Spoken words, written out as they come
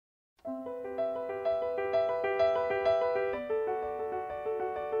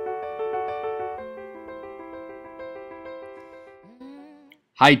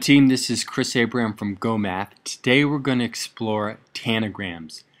Hi team, this is Chris Abraham from GoMath. Today we're going to explore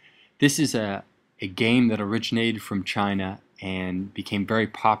TANGRAMS. This is a game that originated from China and became very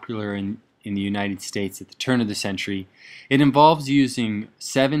popular in the United States at the turn of the century. It involves using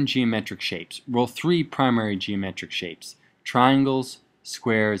 7 geometric shapes, well 3 primary geometric shapes, triangles,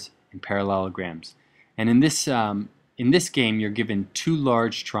 squares, and parallelograms. And in this game you're given 2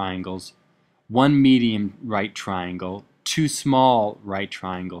 large triangles, 1 medium right triangle, 2 small right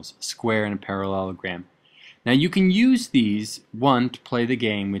triangles, a square and a parallelogram. Now you can use these, one, to play the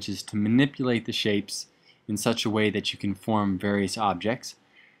game, which is to manipulate the shapes in such a way that you can form various objects,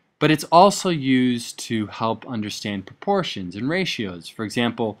 but it's also used to help understand proportions and ratios. For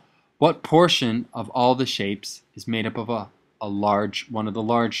example, what portion of all the shapes is made up of one of the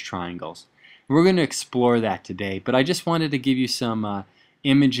large triangles? We're going to explore that today, but I just wanted to give you some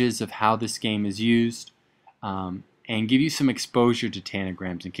images of how this game is used, and give you some exposure to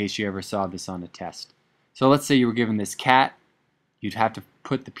TANGRAMS in case you ever saw this on a test. So let's say you were given this cat. You'd have to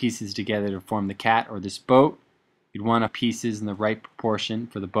put the pieces together to form the cat, or this boat. You'd want pieces in the right proportion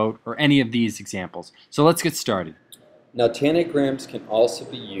for the boat, or any of these examples. So let's get started. Now TANGRAMS can also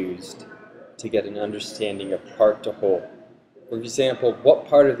be used to get an understanding of part to whole. For example, what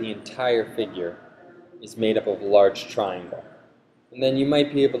part of the entire figure is made up of a large triangle? And then you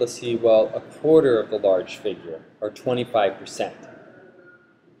might be able to see, well, a quarter of the large figure, or 25%.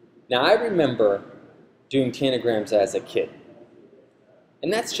 Now I remember doing TANGRAMS as a kid.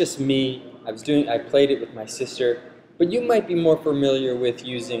 And that's just me. I played it with my sister, but you might be more familiar with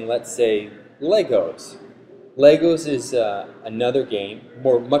using, let's say, Legos. Legos is another game,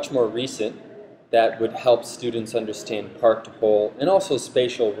 much more recent, that would help students understand part to whole and also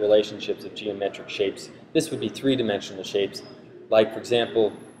spatial relationships of geometric shapes. This would be 3-dimensional shapes. Like, for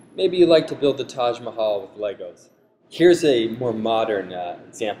example, maybe you like to build the Taj Mahal with Legos. Here's a more modern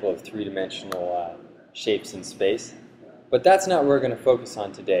example of 3-dimensional shapes in space. But that's not what we're going to focus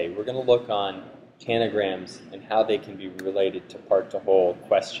on today. We're going to look on TANGRAMS and how they can be related to part-to-whole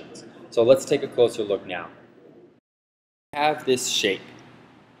questions. So let's take a closer look now. We have this shape.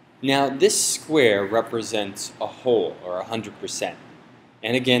 Now this square represents a whole, or 100%.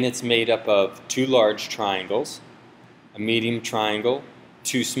 And again, it's made up of 2 large triangles, a medium triangle,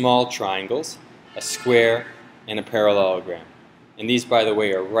 2 small triangles, a square, and a parallelogram. And these, by the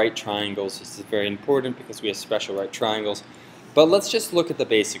way, are right triangles. This is very important because we have special right triangles. But let's just look at the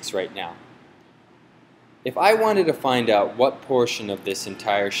basics right now. If I wanted to find out what portion of this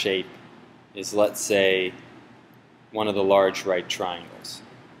entire shape is, let's say, one of the large right triangles.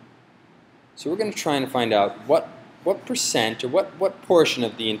 So we're going to try and find out what percent, or what portion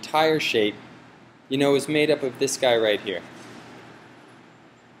of the entire shape is made up of this guy right here.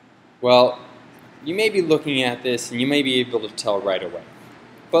 Well, you may be looking at this and you may be able to tell right away.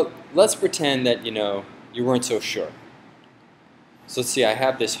 But let's pretend that, you weren't so sure. So let's see, I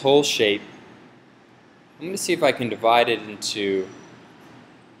have this whole shape. I'm going to see if I can divide it into,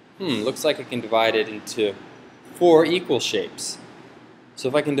 looks like I can divide it into 4 equal shapes. So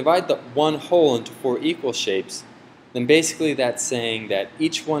if I can divide the one whole into 4 equal shapes, then basically that's saying that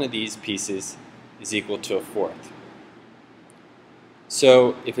each one of these pieces is equal to a 4th.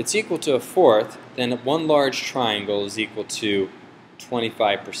 So if it's equal to a 4th, then one large triangle is equal to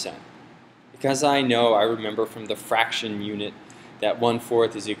 25%. Because I remember from the fraction unit that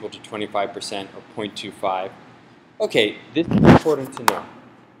 1/4 is equal to 25%, or 0.25. Okay, this is important to know.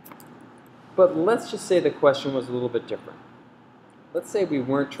 But let's just say the question was a little bit different. Let's say we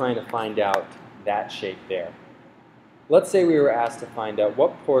weren't trying to find out that shape there. Let's say we were asked to find out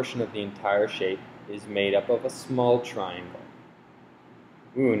what portion of the entire shape is made up of a small triangle.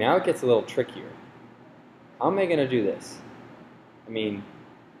 Ooh, now it gets a little trickier. How am I going to do this? I mean,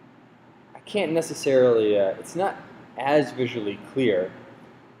 I can't necessarily, it's not as visually clear,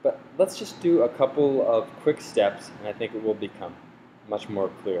 but let's just do a couple of quick steps and I think it will become much more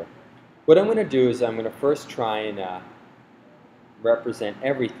clear. What I'm going to do is I'm going to first try and represent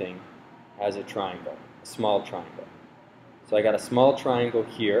everything as a triangle, a small triangle. So I got a small triangle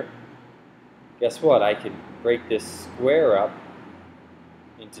here. Guess what? I can break this square up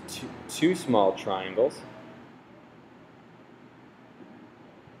into two small triangles.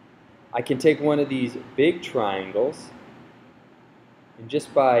 I can take one of these big triangles, and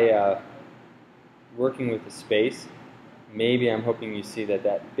just by working with the space, maybe I'm hoping you see that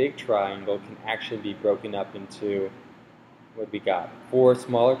that big triangle can actually be broken up into, what we got, 4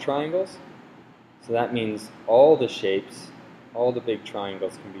 smaller triangles. So that means all the shapes, all the big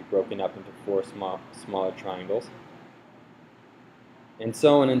triangles can be broken up into 4 smaller triangles. And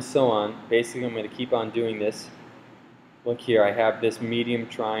so on and so on. Basically, I'm going to keep on doing this Look here, I have this medium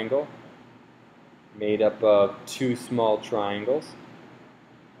triangle made up of two small triangles.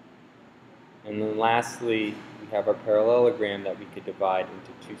 And then lastly, we have our parallelogram that we could divide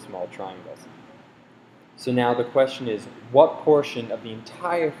into two small triangles. So now the question is, what portion of the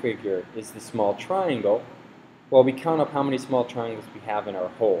entire figure is the small triangle? Well, we count up how many small triangles we have in our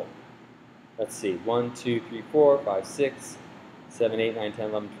whole. Let's see, 1, 2, 3, 4, 5, 6, 7, 8, 9, 10,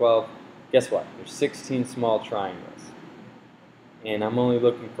 11, 12. Guess what? There's 16 small triangles. And I'm only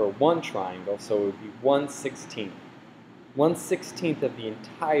looking for one triangle, so it would be 1/16. 1/16 of the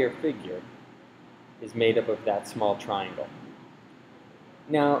entire figure is made up of that small triangle.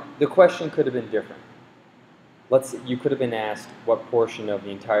 Now, the question could have been different. You could have been asked what portion of the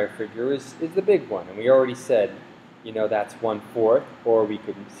entire figure is the big one, and we already said, you know, that's 1/4, or we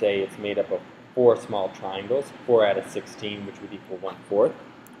could say it's made up of 4 small triangles, 4 out of 16, which would equal 1/4.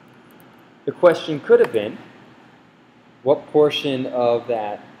 The question could have been, what portion of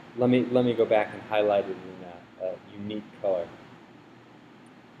that, let me go back and highlight it in a unique color.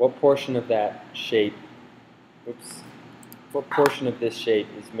 What portion of that shape, what portion of this shape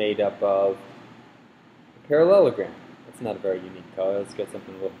is made up of a parallelogram? That's not a very unique color. Let's get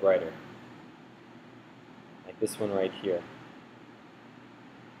something a little brighter. Like this one right here.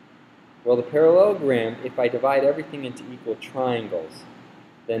 Well, the parallelogram, if I divide everything into equal triangles,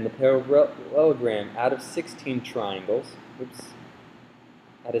 then the parallelogram out of 16 triangles,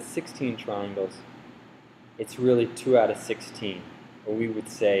 out of 16 triangles, it's really 2 out of 16, or we would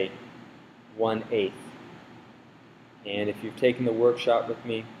say 1/8. And if you've taken the workshop with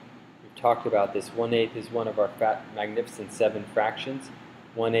me, we've talked about this. 1/8 is one of our magnificent 7 fractions.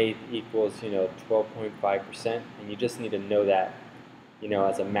 1/8 equals, 12.5%, and you just need to know that,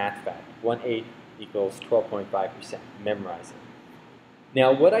 as a math fact. 1/8 equals 12.5%. Memorize it.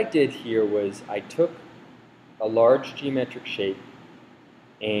 Now, what I did here was I took a large geometric shape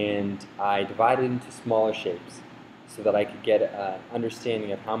and I divided it into smaller shapes so that I could get an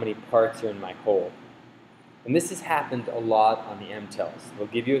understanding of how many parts are in my whole. And this has happened a lot on the MTELs. They'll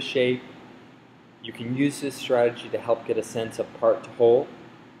give you a shape. You can use this strategy to help get a sense of part to whole.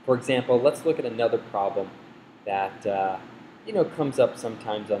 For example, let's look at another problem that comes up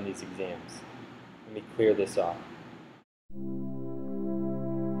sometimes on these exams. Let me clear this off.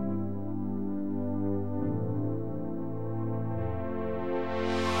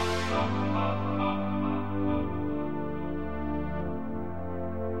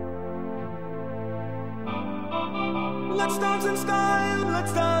 Let's dance in style,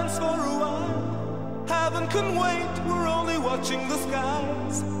 let's dance for a while. Heaven can wait, we're only watching the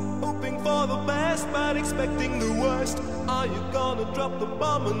skies. Hoping for the best, but expecting the worst. Are you gonna drop the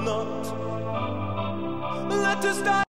bomb or not? Let us start.